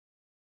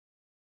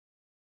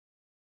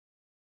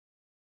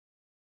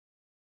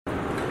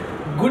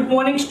Good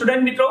morning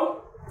student मित्रों,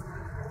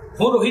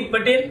 हूँ Rohit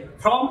Patel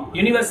from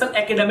universal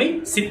academy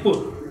Siddhpur.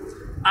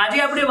 आज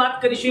આપણે વાત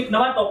કરીશું એક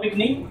નવા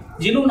ટોપિકની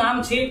જેનું નામ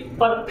છે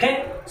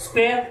પરફેક્ટ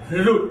સ્ક્વેર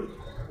રૂટ।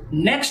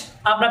 નેક્સ્ટ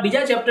આપણા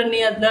બીજા ચેપ્ટરની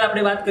અંદર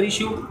આપણે વાત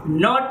કરીશું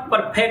નોટ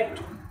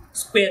પરફેક્ટ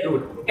સ્ક્વેર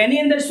રૂટ। એની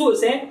અંદર શું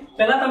હશે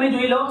પહેલા તમે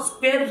જોઈ લો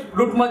સ્ક્વેર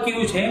રૂટમાં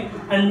કેવું છે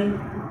અને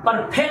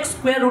પરફેક્ટ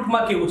સ્ક્વેર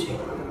રૂટમાં કેવું છે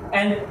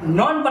and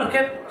non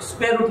perfect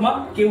square root में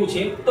केवुं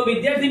छे। तो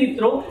विद्यार्थी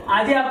मित्रों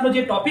आज आपनो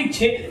जे टॉपिक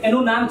छे एनुं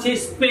नाम छे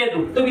स्क्वेर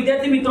रूट। तो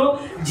विद्यार्थी मित्रों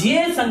जे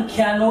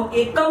संख्यानो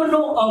एकमनो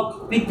अंक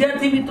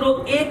विद्यार्थी मित्रों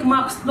 1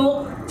 मार्क्स नो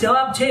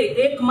जवाब छे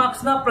 1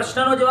 मार्क्स ना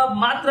प्रश्ननो जवाब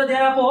मात्र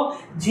ध्यान आपो।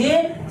 जे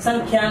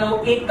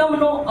संख्यानो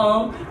एकमनो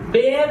अंक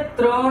 2,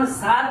 3,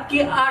 7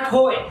 के 8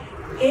 होय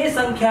ए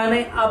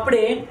संख्याने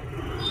आपणे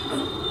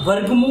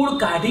वर्गमूल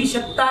काढी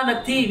शकता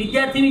नथी।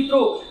 विद्यार्थी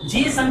मित्रों जे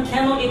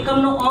संख्यानो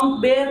एकमनो अंक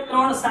 2,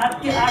 3, 7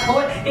 के 8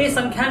 होय ए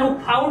संख्यानो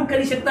फाउंड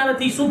करी शकता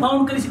नथी। शुं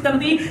फाउंड करी शकता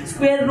नथी?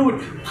 स्क्वेर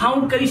रूट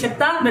फाउंड करी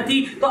शकता नथी।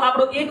 तो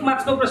आपणो 1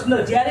 मार्क्स नो प्रश्न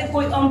ज्यारे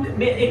कोई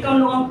अंक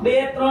एकमनो अंक 2,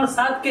 3,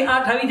 7 के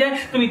 8 आवी जाय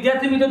तो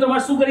विद्यार्थी मित्रों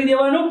तमारे शुं करी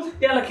देवानुं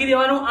त्यां लखी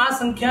देवानुं आ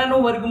संख्यानो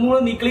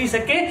वर्गमूल निकली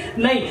शके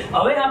नहीं।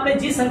 हवे आपणे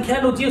जे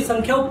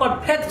संख्याओ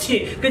परफेक्ट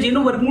छे के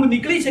जेनुं वर्गमूल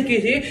निकली शके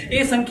छे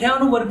ए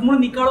संख्याओनुं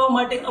वर्गमूल निकाळवा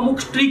माटे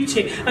अमुक ट्रीक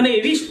छे अने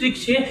एवी ट्रीक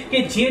छे के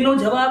जेनो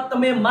जवाब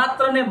तमे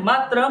मात्र ने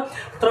मात्र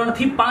 3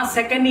 થી 5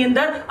 सेकंड ની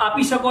અંદર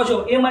આપી શકો છો।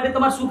 એ માટે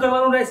તમારે શું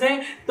કરવાનું રહેશે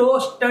તો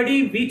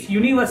સ્ટડી વિથ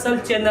યુનિવર્સલ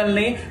ચેનલ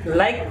ને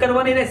લાઈક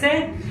કરવાની રહેશે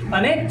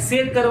અને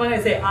શેર કરવાની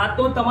રહેશે। આ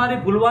તો તમારે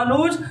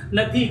ભૂલવાનું જ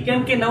નથી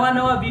કેમ કે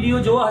નવા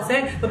વિડિયો જોવા હશે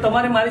તો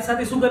તમારે મારી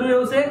સાથે શું કરવું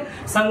રહેશે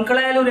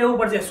સંકળાયેલું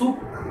રહેવું પડશે। શું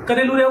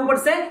करेलू રહેવું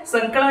પડશે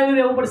સંકળાયેલું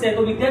રહેવું પડશે।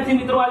 તો વિદ્યાર્થી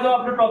મિત્રો આજે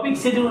આપણો ટોપિક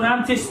છે જેનું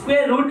નામ છે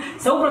સ્ક્વેર રૂટ।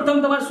 સૌપ્રથમ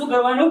તમારે શું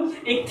કરવાનું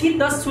 1 થી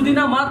 10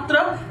 સુધીના માત્ર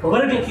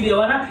વર્ગ લખી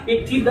દેવાના।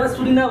 1 થી 10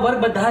 સુધીના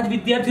વર્ગ બધા જ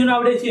વિદ્યાર્થીઓને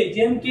આવડે છે।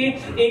 જેમ કે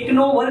 1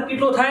 નો વર્ગ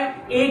કેટલો થાય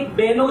 1,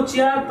 2 નો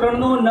 4,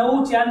 3 નો 9,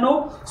 4 નો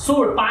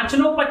 16,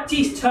 5 નો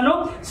 25, 6 નો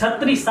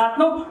 36,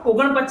 7 નો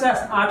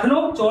 49, 8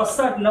 નો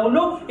 64, 9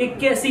 નો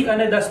 81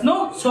 અને 10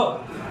 નો 100।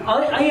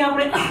 હવે અહીં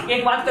આપણે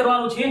એક વાત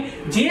કરવાનું છે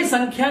જે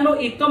સંખ્યાનો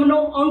એકમનો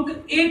અંક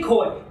 1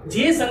 હોય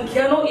જે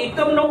સંખ્યાનો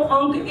એકમનો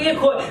અંક 1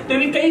 હોય તો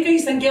એવી કઈ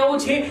સંખ્યાઓ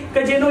છે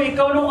કે જેનો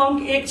એકમનો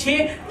અંક 1 છે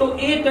તો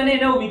 1 અને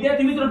 9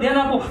 વિદ્યાર્થી મિત્રો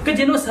ધ્યાન આપો કે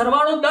જેનો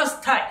સરવાળો 10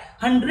 થાય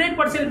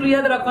 100%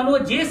 યાદ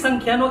રાખવાનું જે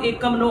સંખ્યાનો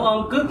એકમનો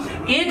અંક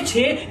 1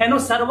 છે એનો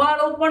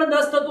સરવાળો પણ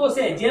 10 થતો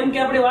હશે। જેમ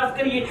કે આપણે વાત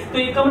કરીએ તો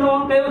એકમનો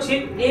અંક કયો છે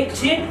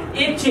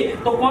 1 છે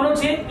તો કોનો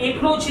છે 1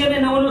 નો છે અને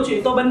 9 નો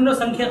છે તો બંનેનો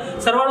સંખ્યા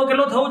સરવાળો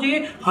કેટલો થવો જોઈએ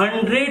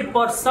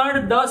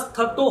 100% 10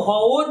 થતો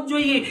હોવો જ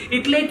જોઈએ।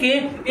 એટલે કે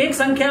એક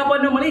સંખ્યા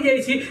આપણને મળી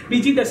જાય છે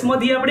બીજી 10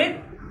 માંથી આપણે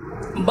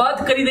बात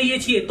करी दઈએ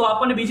છીએ તો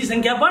આપણને બીજી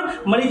સંખ્યા પણ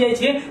મળી જાય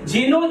છે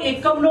જેનો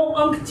એકમનો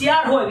અંક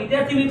 4 હોય।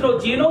 વિદ્યાર્થી મિત્રો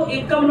જેનો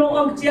એકમનો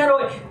અંક 4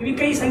 હોય એવી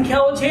કઈ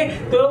સંખ્યાઓ છે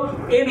તો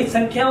એવી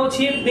સંખ્યાઓ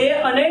છે 2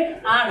 અને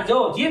 8। જો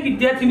જે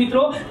વિદ્યાર્થી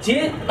મિત્રો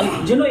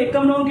જેનો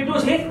એકમનો અંક કેટલો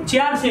છે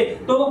 4 છે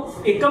તો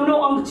એકમનો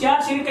અંક 4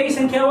 છે એવી કઈ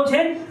સંખ્યાઓ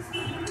છે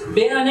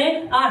 2 અને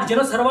 8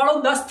 જેનો સરવાળો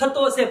 10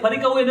 થતો હશે।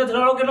 ફરી કહું એનો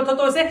સરવાળો કેટલો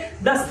થતો હશે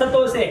 10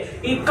 થતો હશે।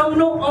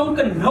 એકમનો અંક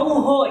 9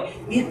 હોય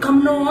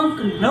એકમનો અંક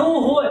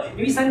 9 હોય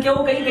એવી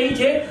સંખ્યાઓ કઈ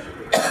છે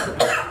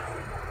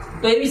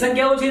तो एवी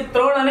संख्याओं छे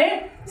 3 અને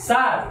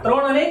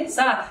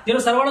 7 જેનો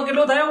સરવાળો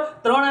કેટલો થયો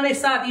 3 અને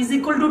 7 इज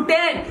इक्वल टू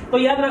 10।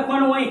 तो याद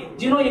રાખવાનું હોય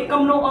જેનો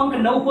એકમનો અંક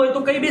 9 હોય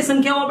તો કઈ બે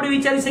સંખ્યાઓ આપણે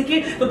વિચારી શકીએ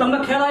તો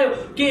તમને ખ્યાલ આવ્યો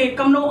કે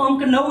એકમનો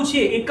અંક 9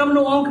 છે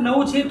એકમનો અંક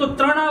 9 છે તો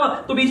 3 આવે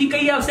તો બીજી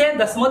કઈ આવશે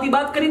 10 માંથી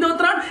બાદ કરી દો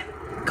 3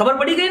 खबर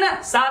पड़ी गई ना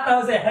 7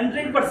 આવશે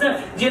 100%।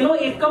 જેનો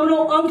એકમનો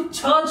અંક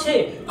 6 છે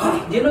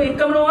જેનો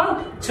એકમનો અંક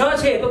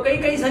 6 છે તો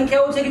કઈ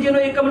સંખ્યાઓ છે કે જેનો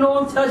એકમનો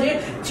અંક 6 છે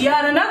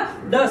 4 અને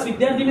 10।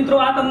 વિદ્યાર્થી મિત્રો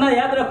આ તમને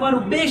યાદ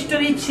રાખવાનું બેસ્ટ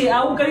રીત છે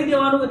આવું કરી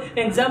દેવાનું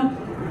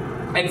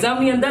एग्जाम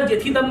ની અંદર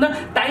જેથી તમને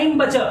ટાઈમ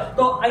બચે।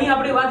 તો અહીં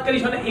આપણે વાત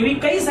કરીશું એવી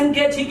કઈ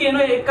સંખ્યા છે કે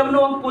એનો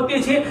એકમનો અંક પોતે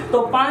છે તો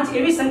 5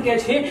 એવી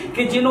સંખ્યા છે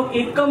કે જેનો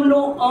એકમનો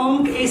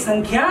અંક એ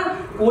સંખ્યા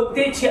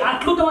પોતે છે।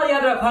 આટલું તમારે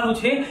યાદ રાખવાનું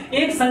છે।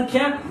 એક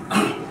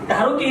સંખ્યા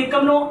ધારો કે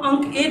એકમનો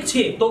અંક 1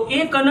 છે તો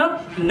 1 અને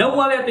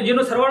 9 આવ્યા તો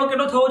જેનો સરવાળો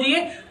કેટલો થવો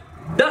જોઈએ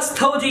 10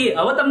 થવો જોઈએ।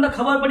 હવે તમને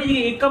ખબર પડી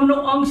ગઈ એકમનો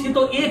અંક છે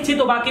તો 1 છે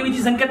તો બાકી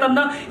બીજી સંખ્યા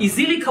તમને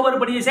ઈઝીલી ખબર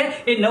પડી જશે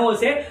એ 9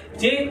 હશે।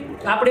 જે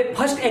આપણે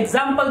ફર્સ્ટ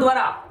એક્ઝામ્પલ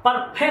દ્વારા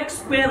પરફેક્ટ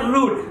સ્ક્વેર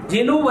રૂટ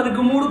જેનું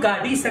વર્ગમૂળ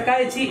કાઢી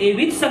શકાય છે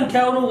એવી જ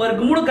સંખ્યાઓનું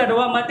વર્ગમૂળ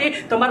કાઢવા માટે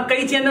તમારે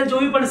કઈ ચેનલ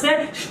જોવી પડશે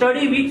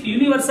સ્ટડી વિથ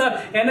યુનિવર્સલ।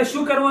 એને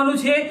શું કરવાનું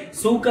છે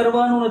શું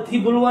કરવાનું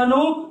નથી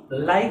ભૂલવાનું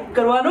લાઈક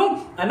કરવાનું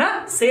અને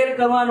શેર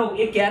કરવાનું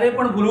એ ક્યારે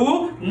પણ ભૂલવું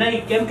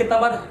નહીં કેમ કે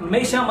તમારે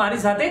હંમેશા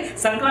મારી સાથે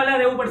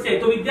સંકળાયેલા રહેવું પડશે।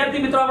 તો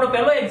વિદ્યાર્થી મિત્રો આપણો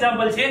પહેલો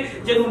એક્ઝામ્પલ છે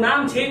જેનું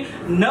નામ છે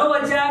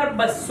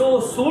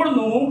 9216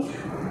 નું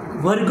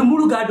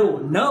वर्गमूल काढो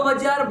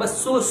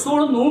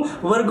 9216 નું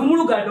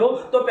વર્ગમૂળ કાઢો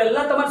તો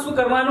પહેલા તમારે શું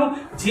કરવાનું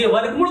જે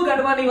વર્ગમૂળ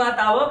કાઢવાની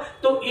વાત આવે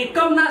તો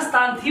એકમના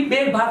સ્થાનથી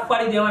બે ભાગ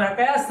પાડી દેવાના।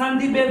 કયા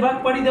સ્થાનથી બે ભાગ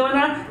પાડી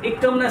દેવાના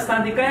એકમના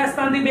સ્થાનથી। કયા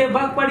સ્થાનથી બે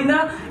ભાગ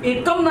પાડીના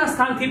એકમના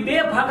સ્થાનથી બે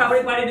ભાગ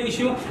આપણે પાડી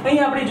દઈશું।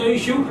 અહીં આપણે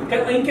જોઈશું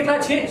કે અહીં કેટલા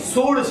છે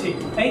 16 છે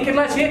અહીં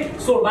કેટલા છે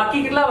 16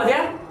 બાકી કેટલા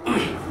વધ્યા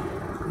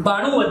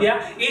 92 વધ્યા.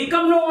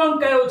 એકમનો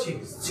અંક કયો છે?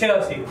 6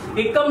 છે.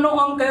 એકમનો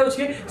અંક કયો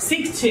છે?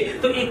 6 છે.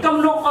 તો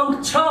એકમનો અંક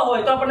 6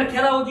 હોય તો આપણને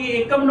ખ્યાલ આવવો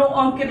જોઈએ એકમનો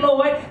અંક કેટલો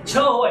હોય?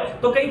 6 હોય.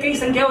 તો કઈ કઈ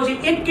સંખ્યાઓ છે?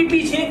 એક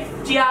કેટલી છે?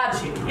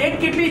 4 છે. એક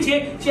કેટલી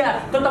છે? 4.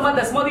 તો તમારે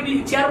 10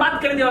 માંથી 4 બાદ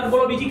કરી દેવા.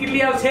 બોલો બીજી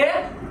કેટલી આવશે?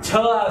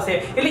 6 આવશે.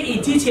 એટલે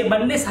ઈજી છે,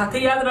 બંને સાથે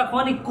યાદ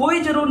રાખવાની કોઈ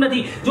જરૂર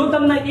નથી. જો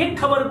તમને એક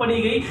ખબર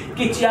પડી ગઈ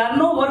કે 4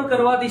 નો વર્ગ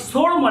કરવાથી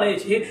 16 મળે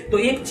છે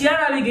તો એક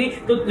 4 આવી ગઈ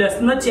તો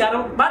 10 ના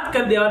 4 બાદ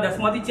કરી દેવા. 10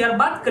 માંથી 4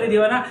 બાદ કરી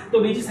દેવાના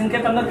તો બીજી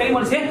સંખ્યા તમને કઈ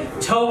મળશે?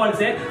 6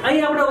 મળશે.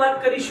 અહીં આપણે વાત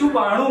કરીશું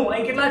 92.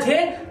 અહીં કેટલા છે?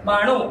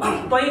 92.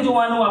 તો અહીં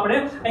જોવાનું આપણે,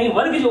 અહીં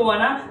વર્ગ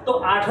જોવાના. તો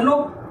 8 નો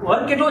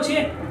વર્ગ કેટલો છે?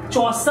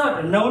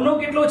 64. 9 નો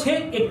કેટલો છે?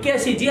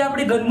 81. જે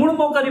આપણે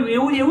ઘનમૂળમાં કર્યું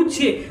એવું જ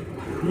છે.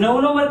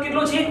 9 નો વર્ગ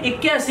કેટલો છે?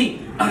 81.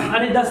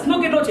 અને 10 નો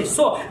કેટલો છે?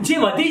 100. જે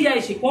વધી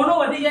જાય છે, કોનો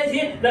વધી જાય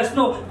છે? 10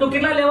 નો. તો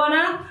કેટલા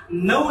લેવાના?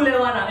 9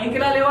 લેવાના. અહીં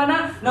કેટલા લેવાના?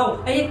 9.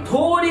 અહીં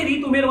થોડી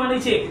રીત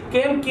ઉમેરવાની છે,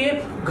 કેમ કે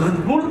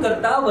ઘનમૂળ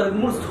કરતા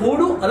વર્ગમૂળ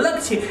થોડું અલગ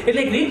છે,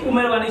 એટલે એક રીત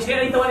ઉમેરવાની છે.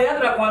 અહીં તમારે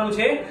યાદ રાખવાનું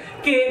છે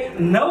કે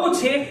 9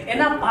 છે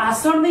એના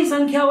પાછળની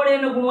સંખ્યા વડે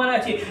એને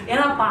ગુણવાના છે.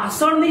 એના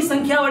પાછળની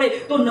સંખ્યા વડે.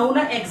 તો 9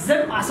 ના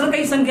એક્ઝેક્ટ પાછળ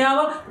કઈ સંખ્યા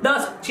આવે?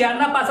 10. 4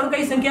 ના પાછળ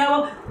કઈ સંખ્યા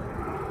આવે?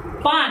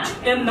 5.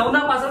 એમ 9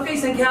 ના પાછળ કઈ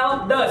સંખ્યા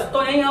આવે? 10. તો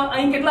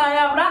અહીં કેટલા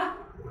આયા આપડા?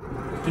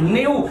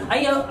 90.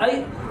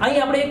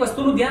 અહીં આપણે એક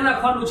વસ્તુનું ધ્યાન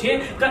રાખવાનું છે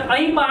કે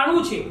અહીં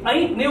 92 છે,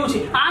 અહીં 90 છે.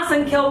 આ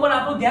સંખ્યા ઉપર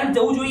આપણું ધ્યાન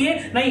જવું જોઈએ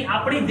નહીં.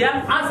 આપણું ધ્યાન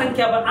આ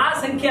સંખ્યા પર. આ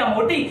સંખ્યા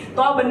મોટી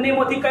તો આ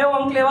બંનેમાંથી કયો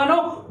અંક લેવાનો?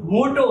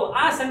 મોટો.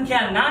 આ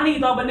સંખ્યા નાની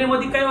તો આ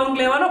બંનેમાંથી કયો અંક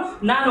લેવાનો?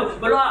 નાનો.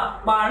 બોલો આ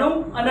 92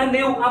 અને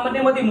 90 આ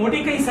બંનેમાંથી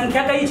મોટી કઈ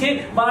સંખ્યા કઈ છે?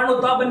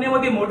 92. તો આ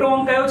બંનેમાંથી મોટો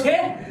અંક કયો છે?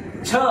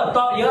 6.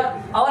 તો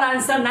our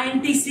answer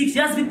 96.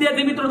 યસ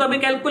વિદ્યાર્થી મિત્રો, તમે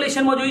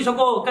કેલ્ક્યુલેશનમાં જોઈ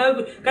શકો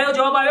કયો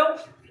જવાબ આવ્યો?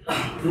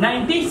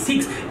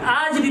 96. આ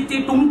જ રીતે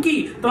ટૂંકી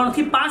 3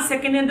 થી 5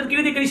 સેકન્ડ ની અંદર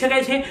કેવી રીતે કરી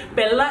શકાય છે?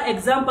 પહેલા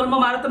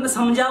એક્ઝામ્પલમાં મારે તમને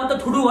સમજાવતા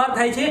થોડું વાર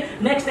થાય છે.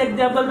 નેક્સ્ટ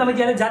એક્ઝામ્પલ તમે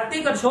જ્યારે જાતે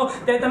કરશો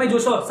ત્યારે તમે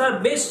જોશો સર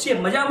બેસ્ટ છે,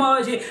 મજામાં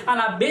આવે છે.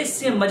 અને આ બેસ્ટ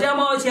છે,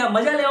 મજામાં આવે છે. આ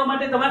મજા લેવા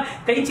માટે તમારે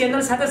કઈ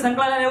ચેનલ સાથે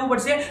સંકળાયેલા રહેવું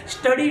પડશે?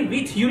 Study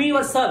with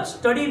universal.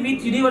 Study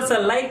with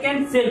universal. Like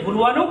and share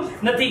ભૂલવાનું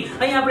નથી.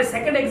 અહીં આપણે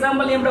સેકન્ડ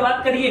એક્ઝામ્પલની આપણે વાત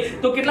કરીએ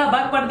તો કેટલા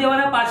ભાગ પાડી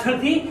દેવાના?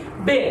 પાછળથી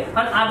 2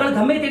 અને આગળ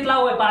ગમે તેટલા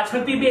હોય.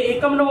 પાછળથી 2.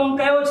 એકમનો અંક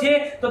કયો છે?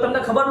 તો તમને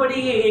ખબર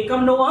પડી ગઈ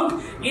એકમનો અંક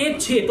 1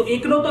 છે. તો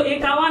 1 નો તો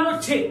 1 આવવાનો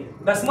જ છે.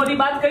 10 માંથી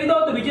બાદ કરી દો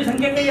તો બીજી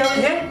સંખ્યા કઈ આવે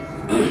છે?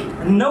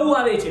 9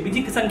 આવે છે.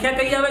 બીજી સંખ્યા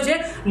કઈ આવે છે?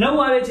 9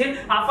 આવે છે.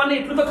 આપણને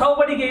એટલું તો ખબર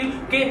પડી ગયું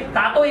કે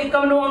કાં તો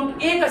એકમનો અંક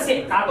 1 હશે,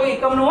 કાં તો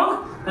એકમનો અંક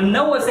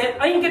 9 હશે.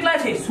 અહીં કેટલા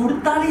છે?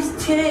 47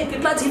 છે.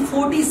 કેટલા છે?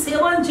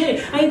 47 છે.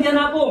 અહીં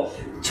ધ્યાન આપો.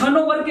 6 નો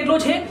વર્ગ કેટલો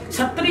છે?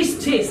 36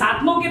 છે.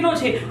 7 નો કેટલો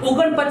છે?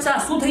 49.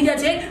 શું થઈ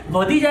જાય છે?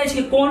 વધી જાય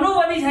છે. કોનો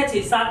વધી જાય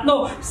છે? 7 નો.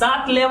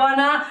 7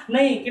 લેવાના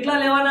નહીં. કેટલા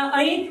લેવાના?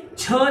 અહીં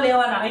 6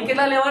 લેવાના. અહીં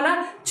કેટલા લેવાના?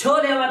 6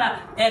 લેવાના.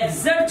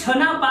 એક્ઝેક્ટ 6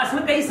 ના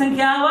પાછળ કઈ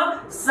સંખ્યા આવે?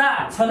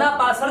 7. 6 ના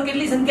પાછળ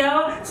કેટલી સંખ્યા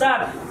આવે?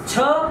 7.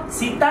 6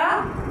 સીતા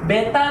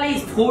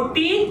 42.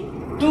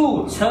 42.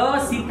 6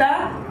 સીતા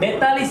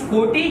 42.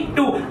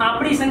 42.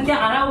 આપણી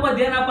સંખ્યા આના ઉપર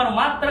ધ્યાન આપવાનું.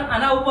 માત્ર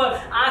આના ઉપર.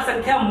 આ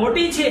સંખ્યા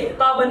મોટી છે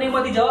તો આ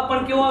બંનેમાંથી જવાબ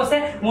પણ કેવો આવશે?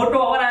 મોટો.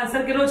 અવર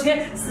આન્સર કેટલો છે?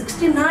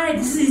 69.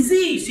 This is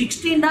easy.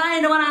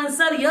 69 hour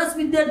answer. Yes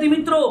વિદ્યાર્થી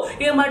મિત્રો,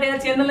 એ માટે આ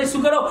ચેનલને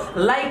શું કરો?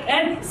 લાઈક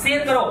એન્ડ શેર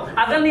કરો.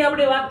 આગળની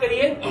આપણે વાત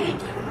કરીએ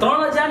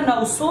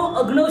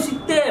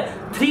 3969.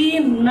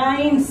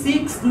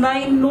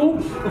 3969 નું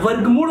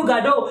વર્ગમૂળ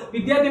કાઢો.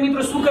 વિદ્યાર્થી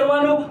મિત્રો શું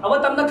કરવાનું? હવે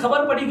તમને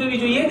ખબર પડી ગઈ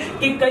જોઈએ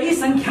કે કઈ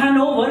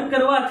સંખ્યાનો વર્ગ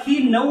કરવાથી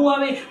 9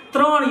 આવે?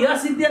 3. યસ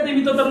વિદ્યાર્થી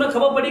મિત્રો, તમને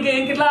ખબર પડી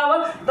ગઈ. કેટલા આવે?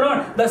 3.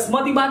 10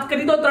 માંથી બાદ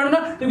કરી દો 3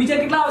 ના તો બીજા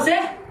કેટલા આવશે?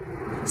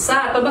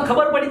 7. તમને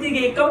ખબર પડી હતી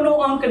કે એકમનો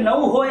અંક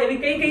 9 હોય એવી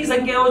કઈ કઈ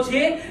સંખ્યાઓ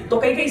છે?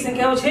 તો કઈ કઈ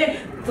સંખ્યાઓ છે?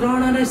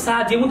 3 અને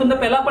 7. જે હું તમને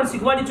પહેલા પણ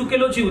શીખવાડી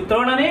ચૂકેલો છું.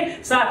 3 અને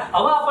 7.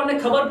 હવે આપણને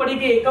ખબર પડી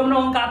કે એકમનો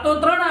અંક કાં તો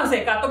 3 આવશે,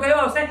 કાં તો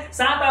કયો આવશે?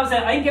 7 આવશે.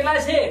 અહીં કેટલા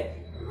છે?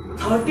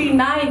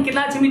 39.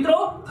 કેટલા છે મિત્રો?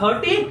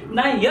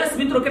 39. યસ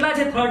મિત્રો, કેટલા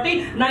છે?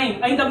 39.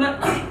 અહીં તમને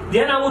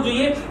ધ્યાન આવવું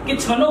જોઈએ કે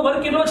 6 નો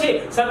વર્ગ કેટલો છે?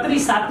 37.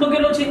 7 નો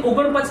કેટલો છે?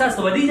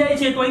 49. વધી જાય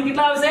છે તો અહીં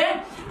કેટલા આવશે?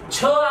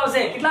 6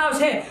 આવશે. કેટલા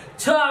આવશે?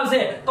 6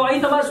 આવશે. તો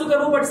અહીં તમારે શું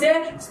કરવું પડશે?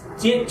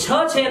 જે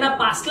 6 છે એના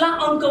પાછલા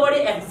અંક વડે,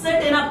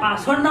 એક્ઝેક્ટ એના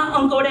પાછળના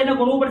અંક વડે એને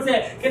ગુણવું પડશે.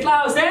 કેટલા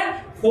આવશે?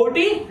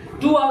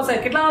 42 આવશે.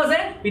 કેટલા આવશે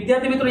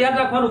વિદ્યાર્થી મિત્રો? યાદ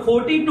રાખવાનું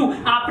 42.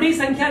 આપણી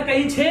સંખ્યા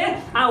કઈ છે?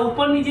 આ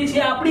ઉપરની જે છે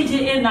આપણી છે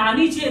એ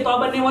નાની છે તો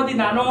આ બંનેમાંથી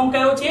નાનો અંક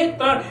કયો છે?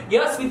 3.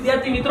 યસ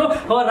વિદ્યાર્થી મિત્રો,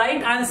 હવે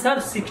રાઈટ આન્સર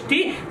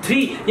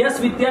 63. યસ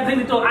વિદ્યાર્થી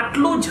મિત્રો,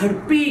 આટલું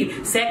ઝડપી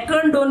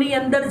સેકન્ડોની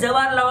અંદર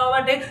જવાબ લાવવા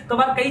માટે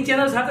તમારે કઈ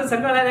ચેનલ સાથે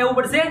સંકળાયેલા રહેવું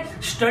પડશે?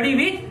 Study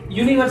with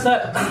universal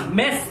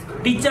maths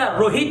teacher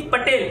Rohit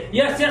Patel.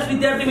 Yes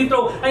વિદ્યાર્થી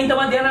મિત્રો, અહીં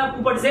તમારે ધ્યાન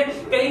આપવું પડશે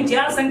કે અહીં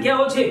 4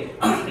 સંખ્યાઓ છે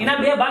એના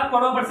 2 ભાગ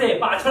પાડવા પડશે.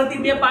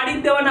 પાછળથી 2 પાડી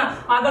જ દેવાના.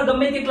 આગળ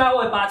ગમે તેટલા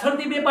હોય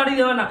પાછળથી 2 પાડી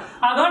દેવાના.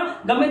 આગળ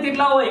ગમે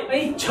તેટલા હોય.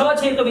 અહીં 6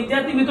 છે તો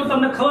વિદ્યાર્થી મિત્રો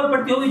તમને ખબર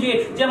પડતી હોવી જોઈએ,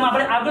 જેમ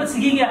આપણે આગળ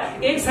શીખી ગયા,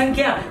 એક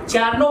સંખ્યા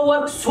 4 નો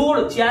વર્ગ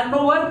 16. 4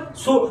 નો વર્ગ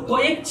 16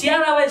 તો એક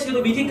 4 આવે છે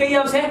તો બીજી કઈ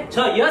આવશે?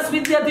 6. યસ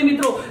વિદ્યાર્થી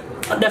મિત્રો,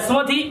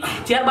 10 થી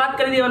 4 બાદ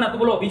કરી દેવાના, તો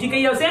બોલો બીજી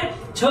કઈ આવશે?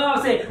 6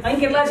 આવશે. અહીં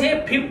કેટલા છે?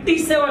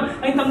 57.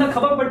 અહીં તમને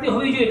ખબર પડતી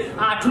હોવી જોઈએ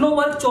 8 નો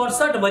વર્ગ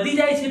 64 વધી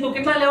જાય છે તો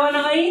કેટલા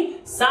લેવાના? અહીં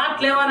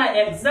 7 લેવાના.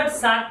 એક્ઝેક્ટ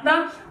 7 ના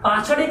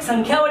પાછળ એક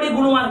સંખ્યા વડે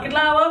ગુણવાનું.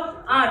 કેટલા આવે?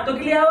 8. તો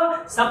કેટલી આવે?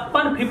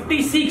 56.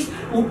 56.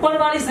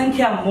 ઉપરવાળી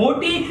સંખ્યા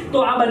મોટી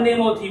તો આ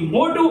બંનેમાંથી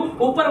મોટું,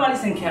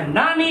 ઉપરવાળી સંખ્યા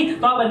નાની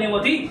તો આ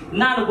બંનેમાંથી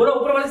નાનું. બોલો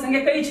ઉપરવાળી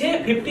સંખ્યા કઈ છે?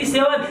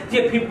 57,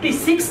 જે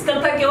 56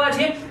 કરતા કેવા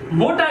છે?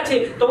 મોટા છે.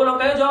 તો બોલો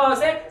કયો જવાબ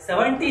આવશે?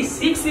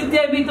 76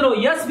 વિદ્યાર્થી મિત્રો.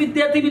 યસ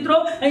વિદ્યાર્થી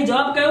મિત્રો, અહીં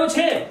જવાબ કયો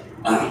છે?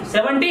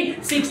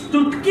 76.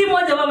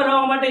 ચૂટકીમાં જવાબ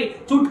લાવવા માટે,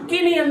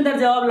 ચૂટકીની અંદર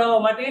જવાબ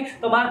લાવવા માટે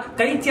તમારે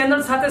કઈ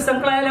ચેનલ સાથે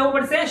સંકળાયેલા રહેવું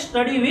પડશે?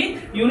 Study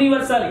with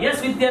universal.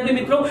 યસ વિદ્યાર્થી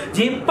મિત્રો,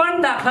 જે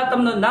પણ દાખલા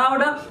તમને ના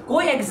આવડે,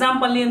 કોઈ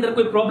એક્ઝામ્પલની અંદર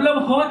કોઈ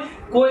પ્રોબ્લેમ હોય,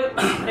 કોઈ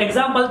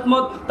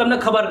એક્ઝામ્પલમાં તમને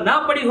ખબર ના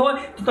પડી હોય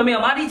તો તમે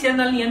અમારી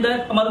ચેનલની અંદર,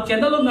 અમારું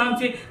ચેનલનું નામ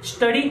છે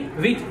સ્ટડી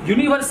વિથ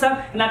યુનિવર્સલ,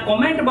 એના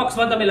કોમેન્ટ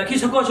બોક્સમાં તમે લખી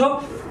શકો છો,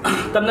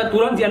 તમને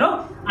તુરંત એનો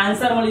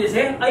આન્સર મળી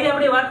જશે. અહીં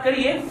આપણે વાત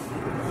કરીએ,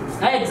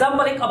 આ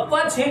એક્ઝામ્પલ એક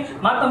અપવાદ છે,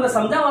 મારે તમને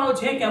સમજાવવાનો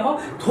છે કે આમાં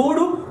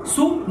થોડું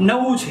શું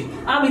નવું છે.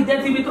 આ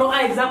વિદ્યાર્થી મિત્રો આ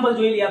એક્ઝામ્પલ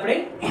જોઈ લઈએ આપણે.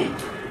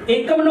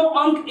 એકમનો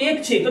અંક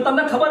 1 છે તો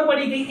તમને ખબર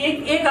પડી ગઈ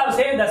 1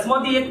 આવશે. 10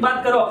 માંથી 1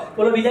 બાદ કરો,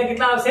 બોલો બીજા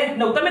કેટલા આવશે?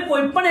 9. તમે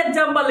કોઈ પણ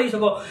એક્ઝામ્પલ લઈ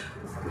શકો,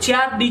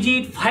 4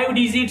 ડિજિટ, 5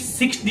 ડિજિટ,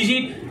 6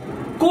 ડિજિટ,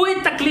 કોઈ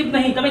તકલીફ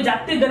નહીં, તમે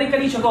જાતે ઘરે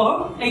કરી શકો.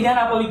 અહીં ધ્યાન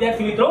આપો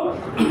વિદ્યાર્થી મિત્રો.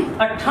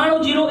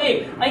 9801.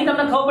 અહીં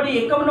તમને ખબર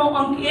પડી એકમનો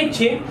અંક 1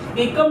 છે,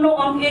 એકમનો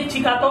અંક 1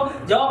 છે, કાં તો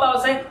જવાબ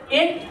આવશે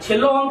 1,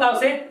 છેલ્લો અંક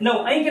આવશે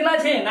 9. અહીં કેટલા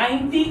છે?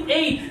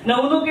 98.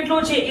 9 નો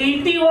કેટલો છે?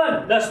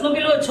 81. 10 નો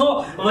કેટલો? 6.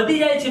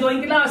 વધી જાય છે તો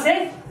અહીં કેટલા આવશે?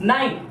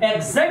 9.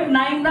 એક્ઝેક્ટ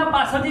 9 ના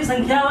પાછળથી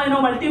સંખ્યા હોય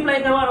એનો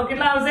મલ્ટીપ્લાય કરવાનો.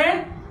 કેટલા આવશે?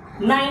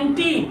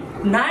 90.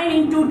 9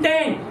 into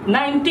 10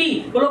 90.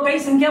 બોલો કઈ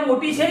સંખ્યા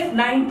મોટી છે?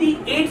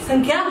 98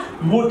 સંખ્યા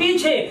મોટી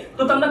છે.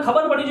 તો તમને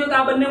ખબર પડી જોઈએ કે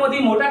આ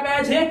બંનેમાંથી મોટા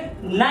કયા છે?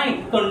 9.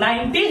 તો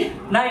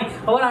 99.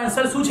 હવે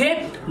આન્સર શું છે?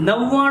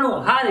 99.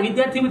 હા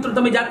વિદ્યાર્થી મિત્રો,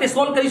 તમે જાતે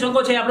સોલ્વ કરી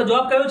શકો છો. આપણો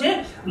જવાબ કયો છે?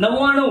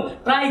 99.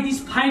 Try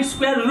this find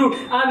square root.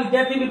 આ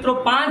વિદ્યાર્થી મિત્રો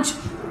 5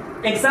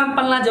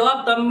 એક્ઝામ્પલના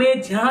જવાબ તમે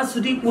જ્યાં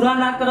સુધી પૂરા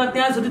ના કરો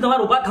ત્યાં સુધી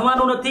તમારે ઊભા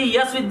થવાનું નથી.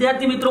 યસ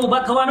વિદ્યાર્થી મિત્રો, ઊભા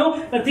થવાનું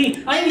નથી.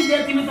 અહીં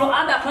વિદ્યાર્થી મિત્રો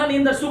આ દાખલાની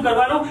અંદર શું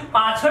કરવાનું?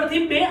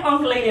 પાછળથી 2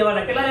 અંક લઈ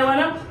લેવાના. કેટલા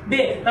લેવાના?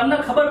 2. તમને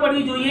ખબર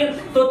પડવી જોઈએ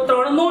તો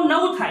 3 નો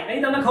 9 થાય.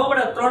 અહીં તમને ખબર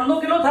પડે 3 નો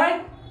કેટલો થાય?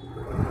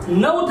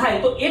 9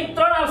 થાય. તો એક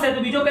 3 આવશે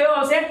તો બીજો કયો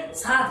આવશે?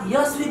 7.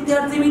 યસ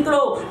વિદ્યાર્થી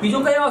મિત્રો,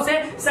 બીજો કયો આવશે?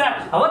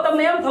 7. હવે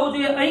તમને એમ થવું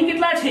જોઈએ અહીં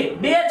કેટલા છે?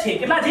 2 છે.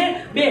 કેટલા છે?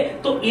 2.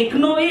 તો 1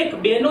 નો 1,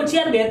 2 નો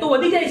 4, 2 તો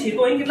વધી જાય છે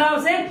તો અહીં કેટલા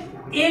આવશે?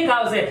 1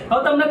 આવશે.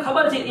 હવે તમને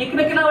ખબર છે 1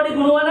 ને કેટલા વડે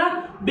ગુણવાના?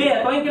 2.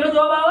 તો અહીં કેટલો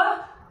જવાબ આવે?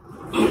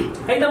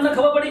 અહીં તમને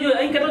ખબર પડી જોઈએ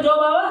અહીં કેટલો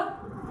જવાબ આવે?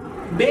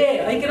 2.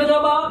 અહીં કેટલો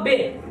જવાબ આવે? 2.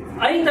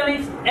 અહીં તમે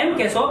એમ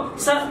કહેશો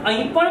સર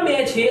અહીં પણ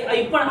 2 છે,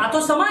 અહીં પણ, આ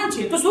તો સમાન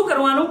છે તો શું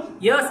કરવાનું?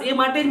 યસ, એ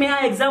માટે જ મેં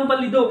આ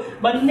એક્ઝામ્પલ લીધો.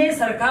 બંને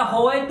સરખા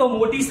હોય તો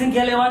મોટી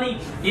સંખ્યા લેવાની.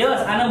 યસ,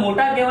 આને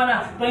મોટા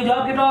કહેવાના. તો અહીં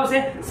જવાબ કેટલો આવશે?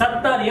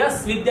 17.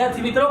 યસ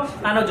વિદ્યાર્થી મિત્રો,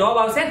 આનો જવાબ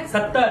આવશે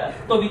 17.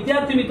 તો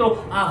વિદ્યાર્થી મિત્રો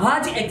આવા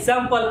જ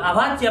એક્ઝામ્પલ,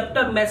 આવા જ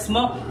ચેપ્ટર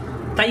મેથ્સમાં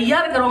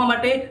તૈયાર કરવા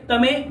માટે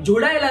તમે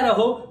જોડાયેલા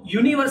રહો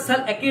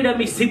યુનિવર્સલ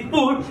એકેડમી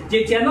સિદ્ધપુર, જે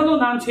ચેનલનું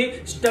નામ છે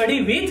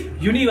study with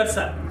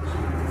universal.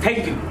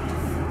 Thank you.